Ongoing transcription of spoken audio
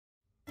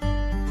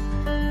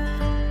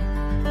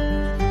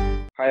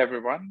Hi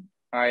everyone.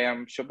 I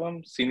am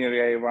Shubham, Senior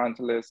AI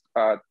Evangelist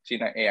at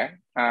Jina AI,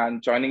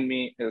 and joining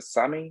me is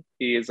Sami.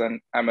 He is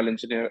an ML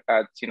engineer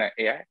at Jina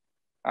AI.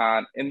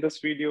 And in this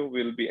video,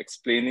 we'll be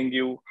explaining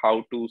you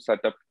how to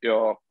set up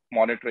your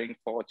monitoring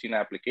for Jina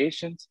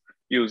applications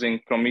using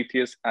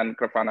Prometheus and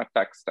Grafana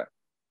tech stack.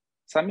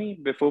 Sami,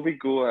 before we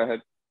go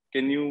ahead,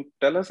 can you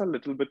tell us a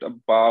little bit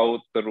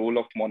about the role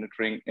of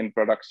monitoring in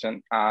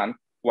production and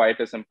why it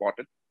is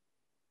important?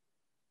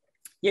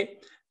 Yeah,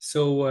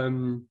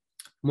 so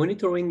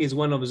monitoring is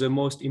one of the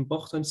most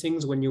important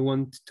things when you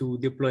want to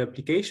deploy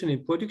application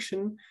in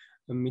production.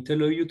 It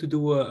allows you to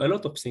do a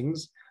lot of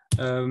things,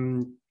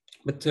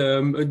 but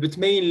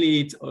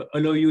mainly it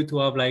allows you to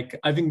have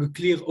having a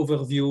clear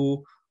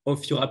overview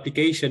of your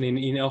application.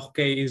 In our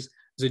case,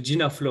 the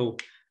Jina flow.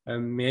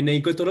 And I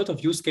got a lot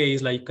of use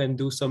cases, like you can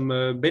do some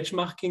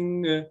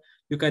benchmarking,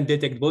 you can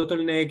detect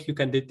bottleneck, you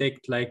can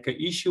detect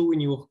issue in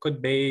your code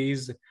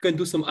base. You can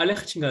do some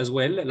alerting as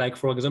well, like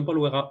for example,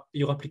 where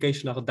your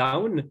application are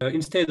down.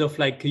 Instead of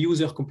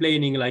user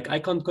complaining, I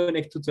can't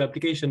connect to the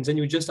application, then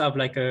you just have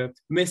a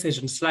message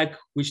in Slack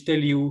which tell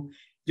you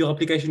your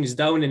application is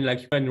down and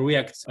you can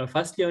react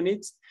fastly on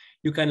it.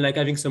 You can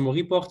having some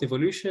report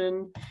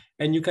evolution,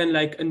 and you can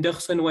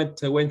understand what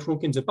went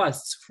wrong in the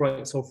past.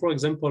 So for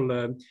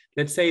example,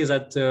 let's say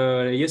that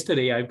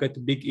yesterday I've got a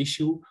big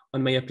issue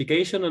on my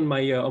application, on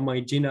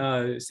my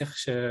Jina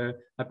search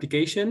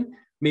application.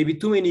 Maybe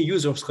too many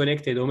users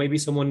connected, or maybe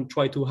someone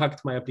tried to hack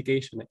my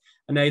application,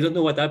 and I don't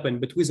know what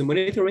happened. But with the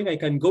monitoring, I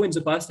can go in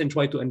the past and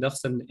try to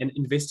understand and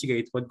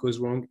investigate what goes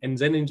wrong, and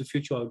then in the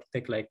future I'll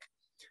take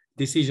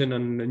decision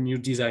on a new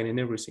design and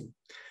everything.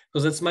 So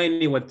that's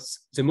mainly what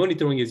the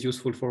monitoring is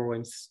useful for,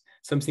 and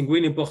something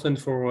really important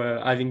for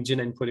having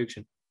Jina in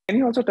production. Can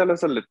you also tell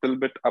us a little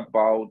bit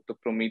about the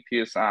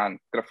Prometheus and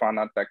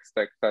Grafana tech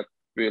stack that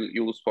we'll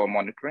use for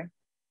monitoring?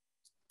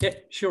 Yeah,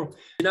 sure.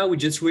 Now we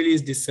just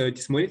released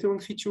this monitoring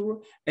feature,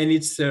 and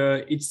it's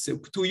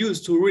to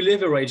really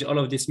leverage all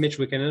of this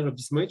metric and all of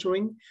this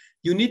monitoring.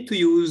 You need to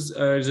use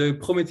the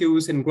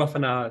Prometheus and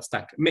Grafana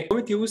stack.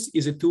 Prometheus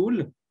is a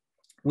tool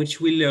which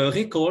will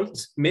record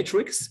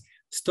metrics,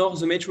 store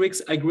the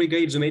metrics,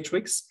 aggregate the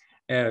metrics.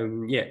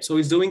 So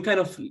it's doing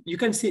you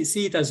can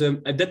see it as a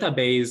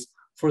database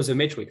for the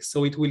metrics.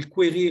 So it will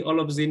query all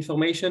of the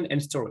information and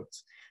store it.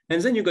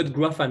 And then you got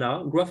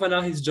Grafana.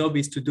 Grafana, his job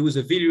is to do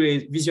the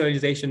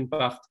visualization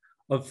part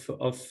of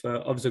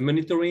the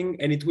monitoring,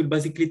 and it will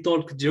basically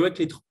talk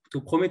directly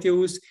to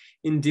Prometheus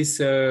in this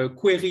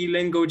query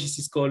language. This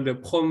is called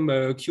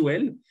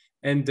PromQL.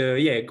 And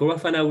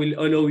Grafana will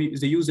allow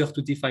the user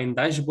to define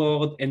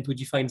dashboard and to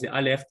define the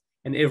alert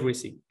and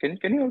everything.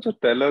 Can you also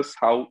tell us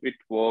how it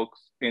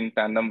works in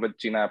tandem with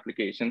Jina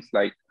applications,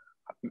 like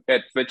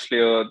at which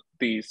layer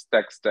these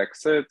tech stack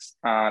sits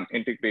and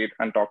integrate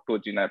and talk to a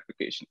Jina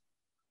application?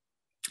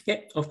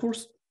 Yeah, of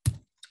course.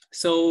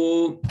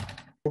 So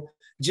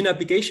Jina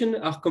application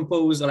are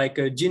composed like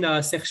a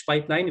Jina search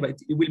pipeline, but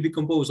it will be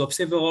composed of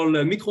several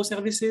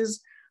microservices,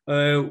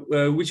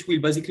 which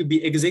will basically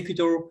be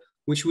executor,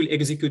 which will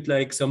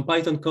execute some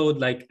Python code,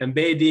 like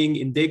embedding,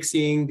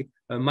 indexing,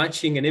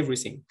 matching, and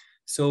everything.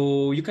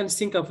 So you can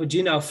think of a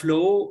Jina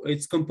flow.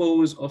 It's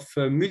composed of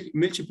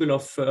multiple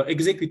of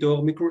executor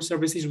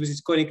microservices, which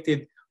is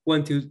connected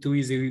one to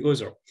the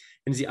other.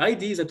 And the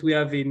idea that we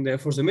have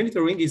for the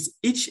monitoring is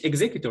each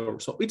executor,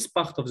 so each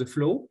part of the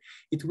flow,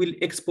 it will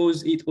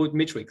expose its own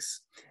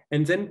metrics.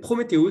 And then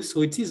Prometheus,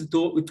 so it is a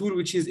tool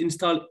which is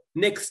installed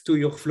next to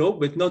your flow,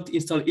 but not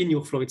installed in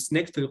your flow. It's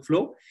next to your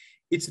flow.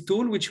 It's a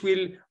tool which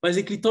will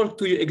basically talk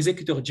to your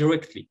executor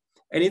directly.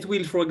 And it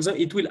will, for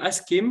example, it will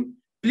ask him,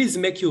 please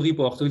make your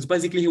report. So it's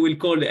basically, he will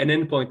call an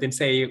endpoint and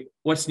say,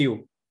 what's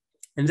new?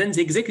 And then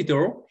the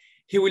executor,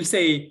 he will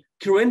say,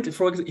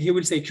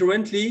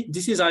 currently,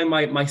 this is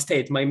my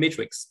state, my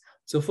metrics.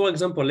 So for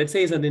example, let's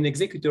say that an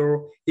executor,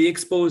 he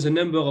exposes a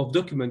number of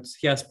documents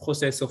he has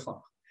processed so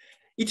far.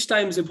 Each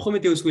time the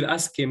Prometheus will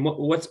ask him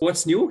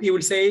what's new, he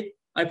will say,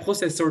 I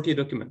processed 30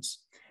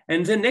 documents.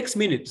 And then next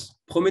minute,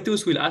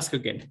 Prometheus will ask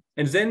again.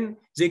 And then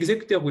the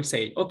executor will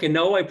say, okay,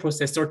 now I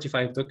processed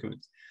 35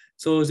 documents.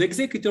 So the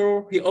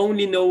executor, he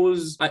only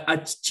knows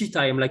at T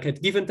time,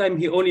 at given time,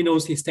 he only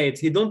knows his state.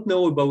 He don't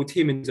know about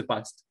him in the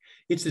past.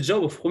 It's the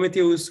job of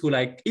Prometheus who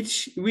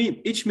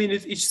each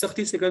minute, each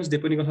 30 seconds,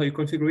 depending on how you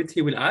configure it,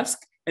 he will ask,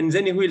 and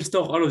then he will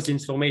store all of the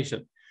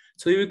information.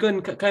 So you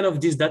can kind of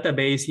this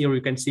database here,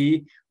 you can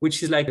see,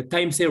 which is like a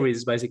time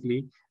series,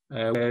 basically,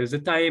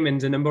 the time and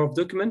the number of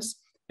documents.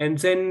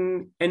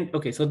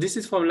 So this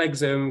is from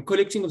the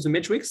collecting of the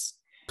metrics,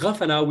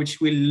 Grafana,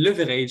 which will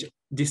leverage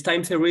this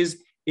time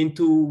series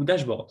into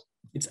dashboard.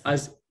 It's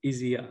as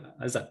easy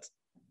as that.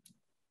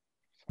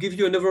 Give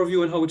you an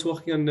overview on how it's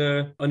working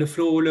on a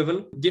flow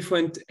level.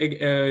 Different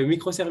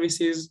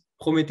microservices,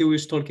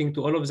 Prometheus talking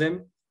to all of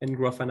them, and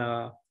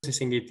Grafana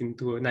processing it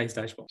into a nice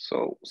dashboard.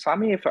 So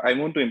Sami, if I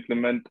want to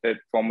implement it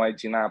for my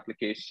Jina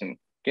application,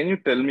 can you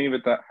tell me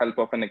with the help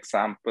of an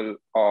example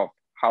of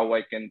how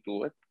I can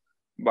do it?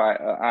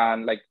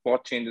 And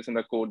what changes in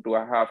the code do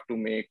I have to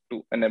make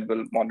to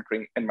enable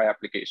monitoring in my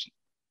application?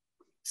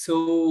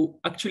 So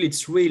actually,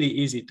 it's really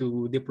easy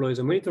to deploy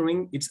the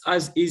monitoring. It's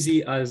as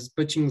easy as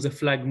putting the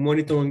flag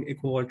monitoring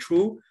equal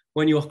true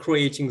when you are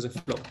creating the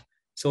flow.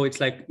 So it's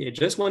like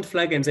just one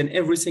flag, and then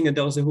everything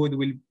under the hood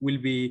will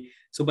be.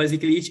 So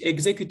basically, each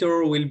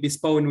executor will be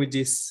spawned with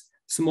this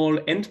small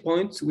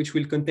endpoint, which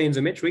will contain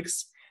the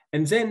metrics.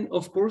 And then,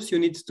 of course, you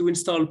need to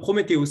install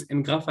Prometheus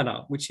and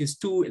Grafana, which is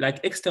two like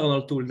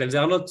external tools that they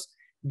are not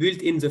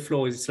built in the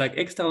flow. It's like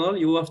external.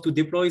 You have to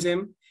deploy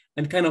them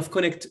and kind of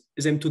connect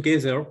them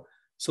together,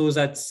 so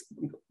that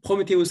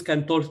Prometheus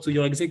can talk to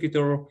your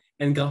executor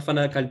and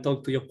Grafana can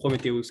talk to your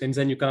Prometheus. And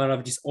then you can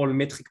have this all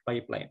metric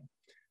pipeline.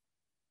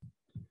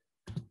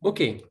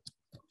 Okay,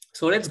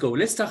 so let's go.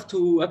 Let's start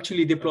to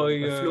actually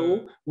deploy a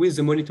flow with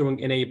the monitoring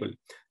enabled.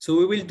 So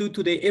we will do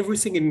today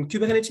everything in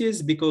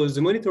Kubernetes, because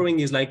the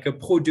monitoring is like a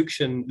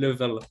production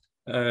level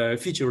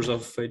features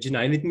of Jina,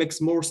 and it makes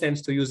more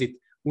sense to use it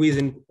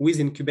within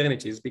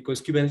Kubernetes,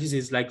 because Kubernetes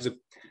is like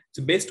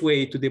the best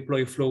way to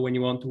deploy flow when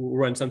you want to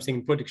run something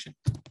in production.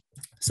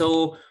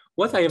 So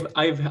what I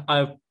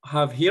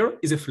have here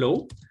is a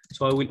flow.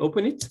 So I will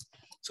open it.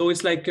 So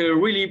it's like a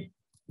really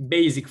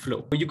basic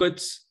flow. You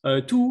got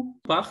two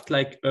parts,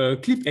 like a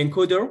clip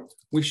encoder,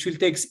 which will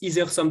take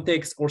either some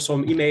text or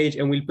some image,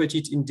 and we'll put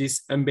it in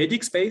this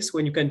embedding space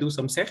when you can do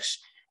some search.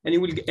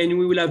 And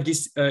we will have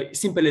this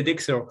simple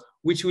indexer,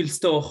 which will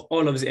store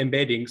all of the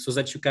embedding so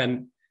that you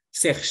can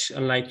search.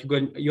 And like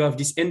you have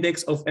this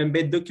index of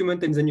embed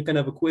document, and then you can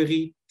have a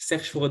query,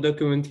 search for a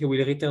document. He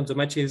will return the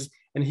matches,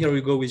 and here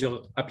you go with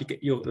your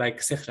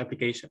like search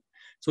application.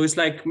 So it's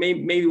like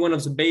maybe one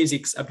of the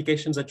basics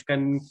applications that you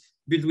can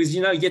build with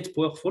Jina, yet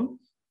powerful.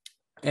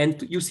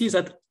 And you see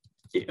that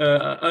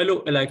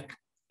like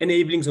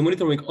enabling the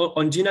monitoring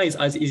on Jina is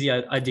as easy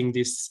as adding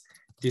this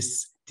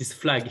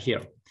flag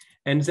here.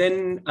 And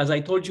then, as I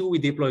told you, we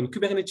deploy in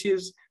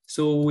Kubernetes.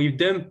 So we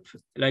dump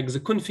like the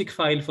config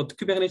file for the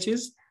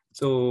Kubernetes.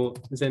 So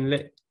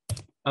then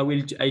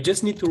I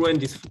just need to run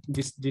this.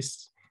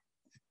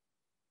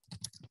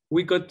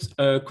 We got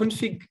a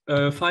config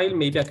file.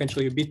 Maybe I can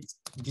show you a bit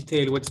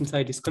detail what's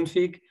inside this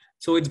config.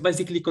 So it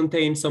basically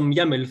contains some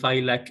YAML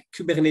file, like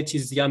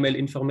Kubernetes YAML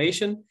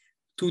information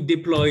to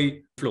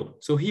deploy flow.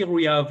 So here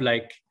we have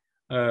like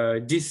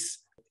this.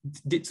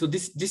 So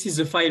this is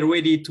the file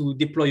ready to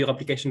deploy your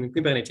application in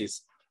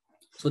Kubernetes.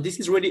 So this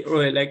is ready,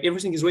 like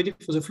everything is ready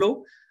for the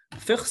flow.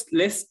 First,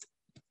 let's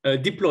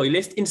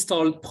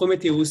install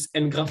Prometheus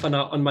and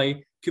Grafana on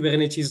my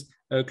Kubernetes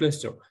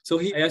cluster. So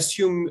here I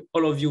assume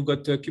all of you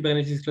got a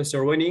Kubernetes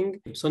cluster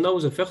running. So now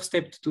the first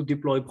step to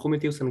deploy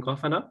Prometheus and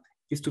Grafana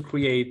is to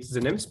create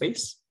the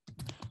namespace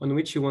on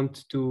which you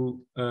want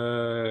to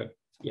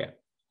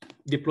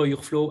deploy your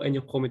flow and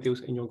your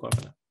Prometheus and your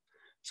Grafana.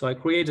 So I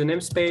create the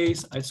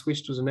namespace, I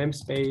switch to the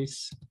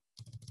namespace,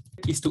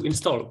 is to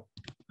install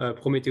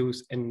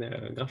Prometheus and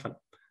Grafana.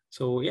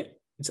 So yeah,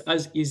 it's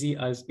as easy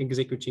as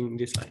executing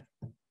this line.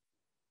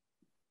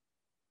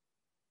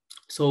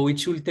 So it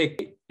should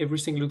take,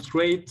 everything looks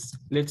great.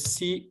 Let's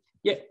see.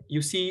 Yeah,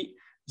 you see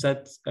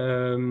that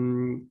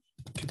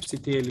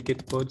kubectl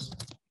get pods.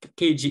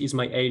 KG is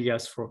my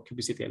alias for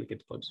kubectl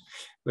get pods.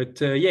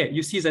 But yeah,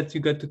 you see that you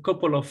got a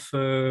couple of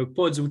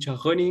pods which are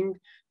running.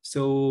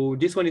 So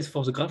this one is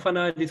for the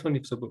Grafana, this one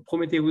is for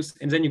Prometheus,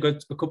 and then you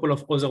got a couple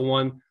of other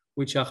ones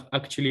which are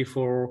actually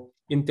for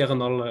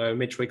internal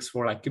metrics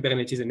for like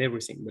Kubernetes and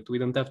everything, but we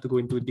don't have to go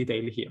into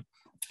detail here.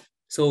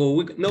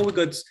 So now we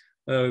got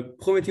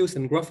Prometheus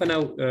and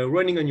Grafana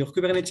running on your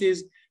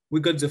Kubernetes.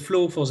 We got the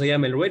flow for the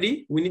YAML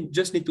ready. We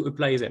just need to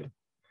apply them.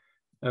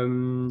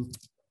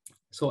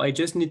 So I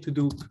just need to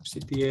do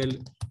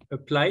kubectl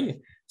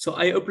apply. So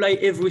I apply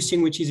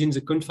everything which is in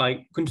the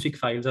config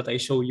file that I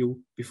showed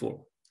you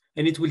before.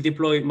 And it will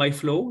deploy my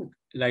flow,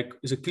 like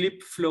the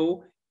clip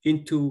flow,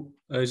 into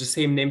the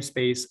same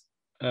namespace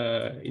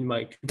in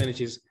my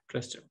Kubernetes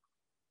cluster.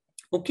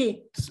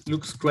 Okay,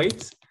 looks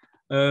great.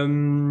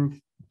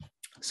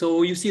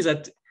 So you see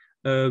that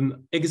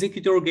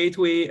executor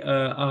gateway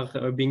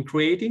are being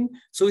creating.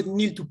 So it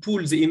needs to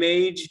pull the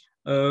image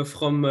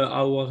from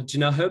our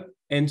Jina hub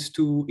and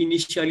to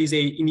initiate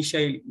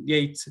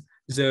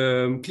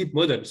the clip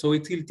model. So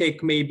it will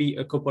take maybe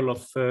a couple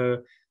of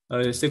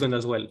seconds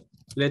as well.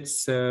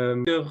 Let's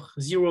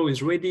 0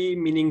 is ready,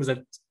 meaning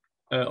that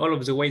all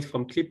of the weight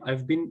from clip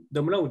have been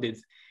downloaded.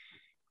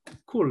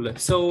 Cool.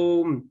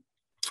 So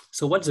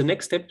what's the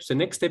next step? The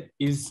next step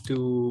is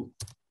to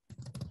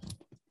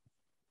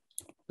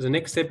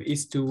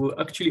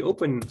actually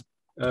open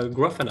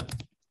Grafana.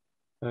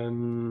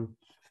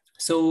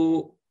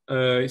 So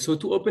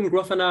to open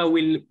Grafana,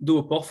 we'll do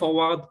a port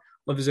forward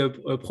of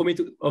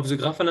the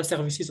Grafana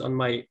services on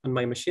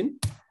my machine.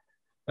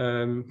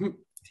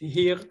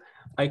 Here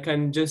I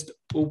can just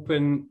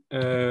open.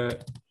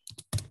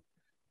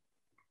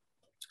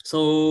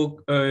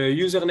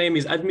 Username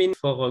is admin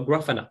for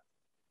Grafana.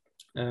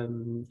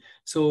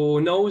 So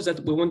now that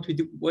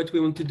what we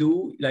want to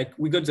do, like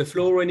we got the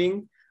flow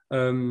running,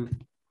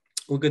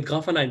 we got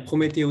Grafana and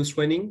Prometheus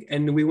running,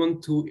 and we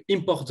want to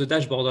import the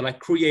dashboard or like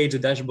create the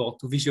dashboard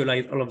to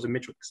visualize all of the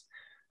metrics.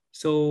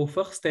 So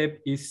first step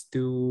is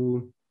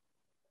to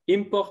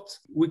import.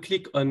 We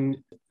click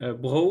on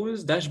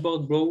browse,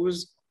 dashboard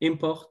browse,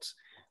 import,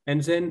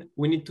 and then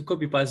we need to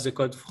copy paste the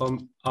code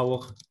from our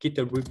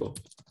GitHub repo.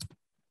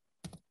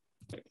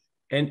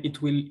 And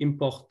it will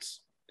import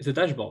the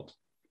dashboard.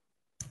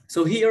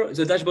 So here,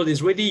 the dashboard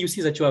is ready. You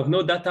see that you have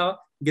no data.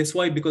 Guess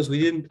why? Because we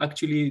didn't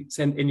actually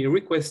send any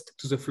request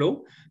to the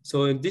flow.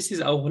 So this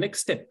is our next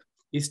step,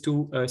 is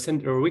to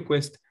send a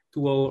request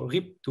to our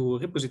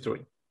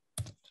repository.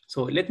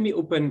 So let me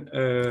open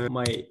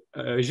my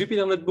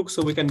Jupyter notebook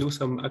so we can do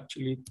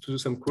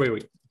some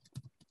query.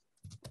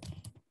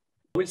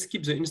 I will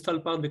skip the install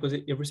part because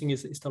everything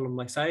is installed on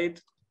my side.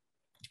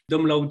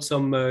 Download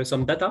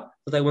some data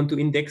that I want to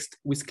index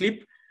with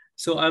clip.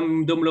 So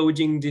I'm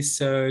downloading this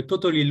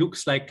totally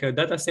looks like a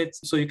data set.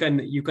 So you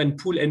can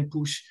pull and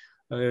push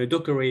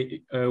Docker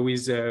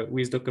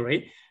with Docker.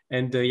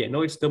 And yeah,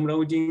 now it's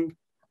downloading.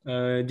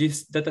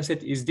 This data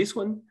set is this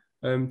one.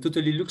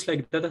 Totally looks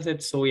like data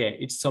set. So yeah,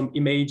 it's some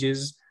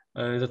images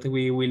that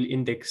we will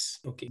index.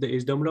 Okay, that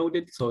is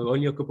downloaded. So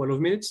only a couple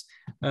of minutes.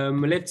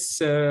 Let's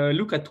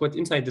look at what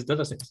inside this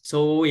data set.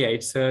 So yeah,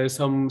 it's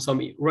some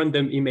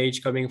random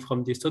image coming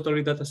from this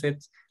totally data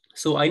set.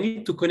 So I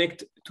need to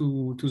connect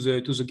to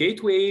the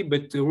gateway,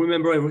 but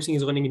remember everything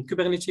is running in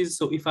Kubernetes.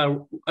 So if I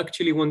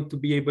actually want to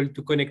be able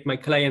to connect my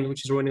client,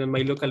 which is running on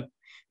my local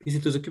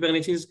PC, to the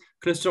Kubernetes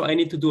cluster, I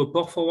need to do a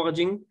port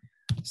forwarding.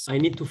 So I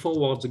need to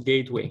forward the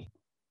gateway.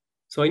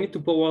 So I need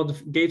to forward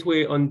the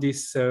gateway on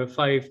this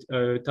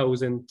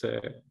 5000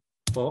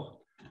 port.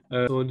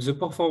 So the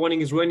port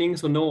forwarding is running.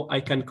 So now I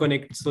can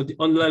connect. So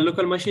on the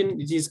local machine,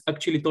 it is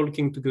actually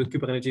talking to the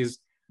Kubernetes,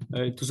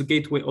 to the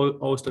gateway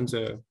host on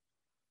the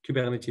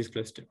Kubernetes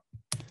cluster.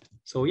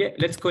 So yeah,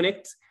 let's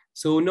connect.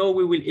 So now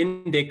we will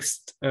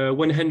index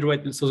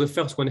 100. So the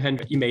first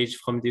 100 image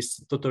from this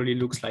totally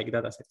looks like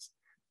datasets.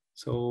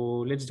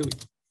 So let's do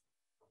it.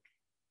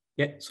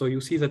 Yeah, so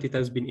you see that it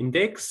has been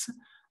indexed.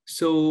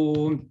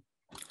 So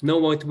now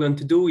what we want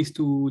to do is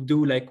to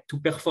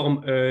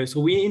perform. So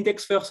we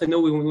index first, and now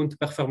we want to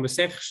perform a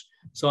search.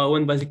 So I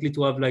want basically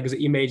to have like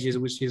the images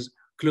which is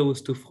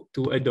close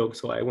to a dog.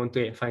 So I want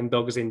to find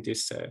dogs in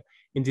this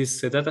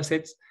data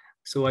set.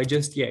 So I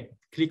just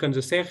click on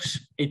the search.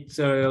 It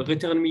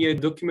returned me a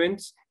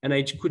document, and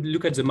I could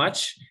look at the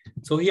match.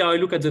 So here I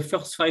look at the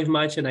first 5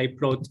 match and I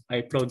plot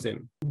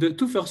them. The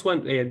two first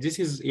one, this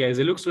is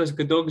they looks like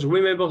a dogs.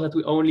 Remember that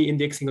we're only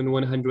indexing on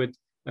 100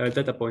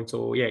 data points.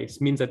 So yeah, it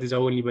means that there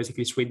are only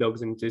basically 3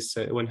 dogs in this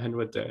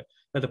 100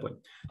 data point.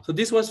 So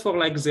this was for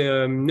like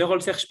the neural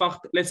search part.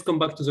 Let's come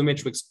back to the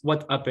metrics.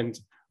 What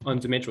happened on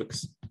the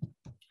metrics?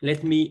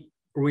 Let me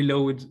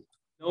reload.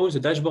 Now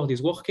the dashboard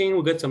is working.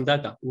 We got some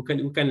data.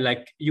 We can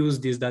like use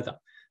this data.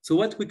 So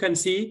what we can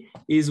see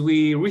is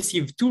we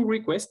received 2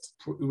 requests.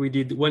 We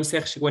did one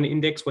search, one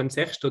index, one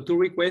search, so 2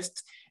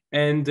 requests,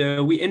 and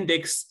we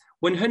index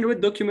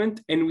 100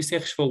 document and we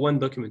search for 1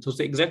 document. So it's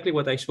exactly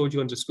what I showed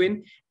you on the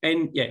screen.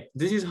 And yeah,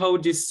 this is how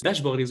this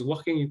dashboard is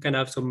working. You can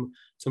have some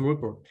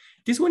report.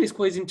 This one is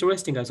quite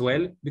interesting as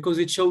well because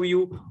it shows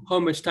you how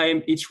much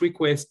time each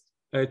request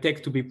takes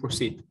to be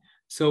proceeded.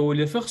 So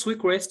the first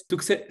request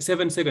took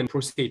 7 seconds to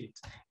proceed,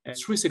 and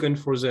 3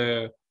 seconds for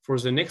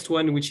the next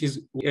one, which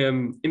is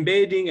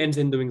embedding and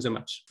then doing the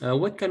match.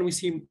 What can we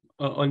see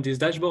on this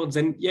dashboard?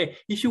 Then yeah,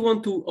 if you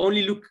want to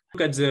only look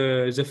at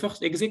the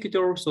first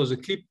executor, so the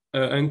clip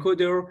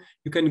encoder,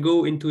 you can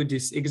go into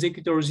this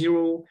executor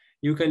 0.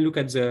 You can look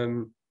at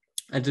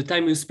the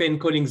time you spend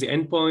calling the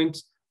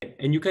endpoint,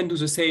 and you can do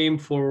the same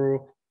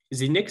for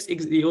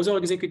the other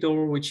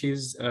executor, which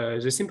is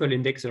the simple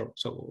indexer.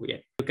 So yeah,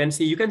 you can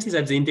see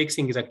that the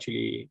indexing is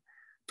actually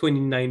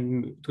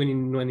 29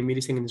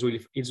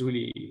 milliseconds. It's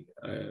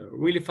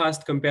really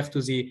fast compared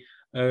to the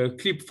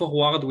clip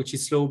forward, which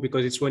is slow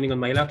because it's running on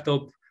my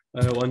laptop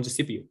on the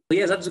CPU. So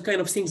yeah, that's the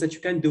kind of things that you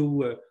can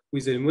do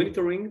with the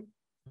monitoring.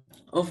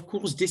 Of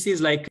course, this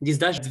is like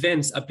this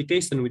advanced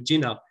application with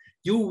Jina.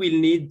 You will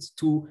need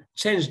to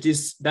change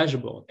this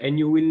dashboard, and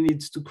you will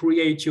need to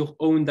create your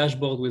own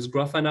dashboard with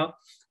Grafana.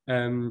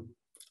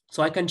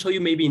 So I can show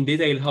you maybe in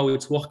detail how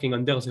it's working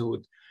under the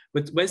hood.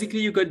 But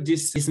basically, you got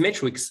these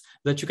metrics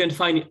that you can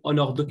find on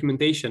our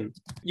documentation.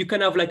 You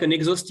can have like an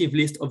exhaustive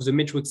list of the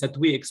metrics that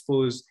we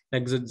expose,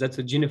 like that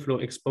the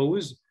GeneFlow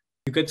expose.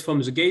 You get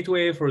from the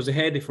gateway, for the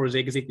head, for the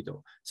executor.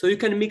 So you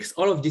can mix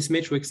all of these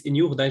metrics in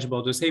your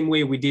dashboard the same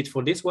way we did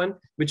for this one,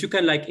 but you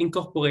can like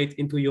incorporate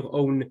into your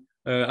own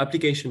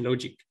application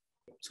logic.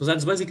 So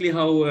that's basically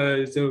how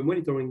the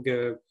monitoring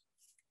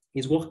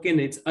is working.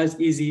 It's as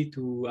easy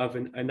to have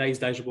a nice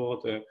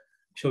dashboard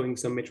showing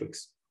some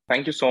metrics.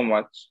 Thank you so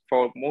much.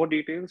 For more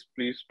details,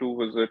 please do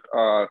visit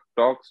our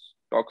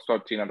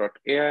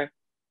docs.jina.ai.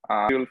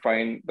 You'll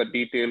find the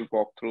detailed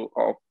walkthrough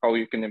of how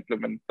you can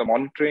implement the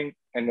monitoring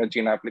in your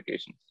Jina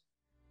applications.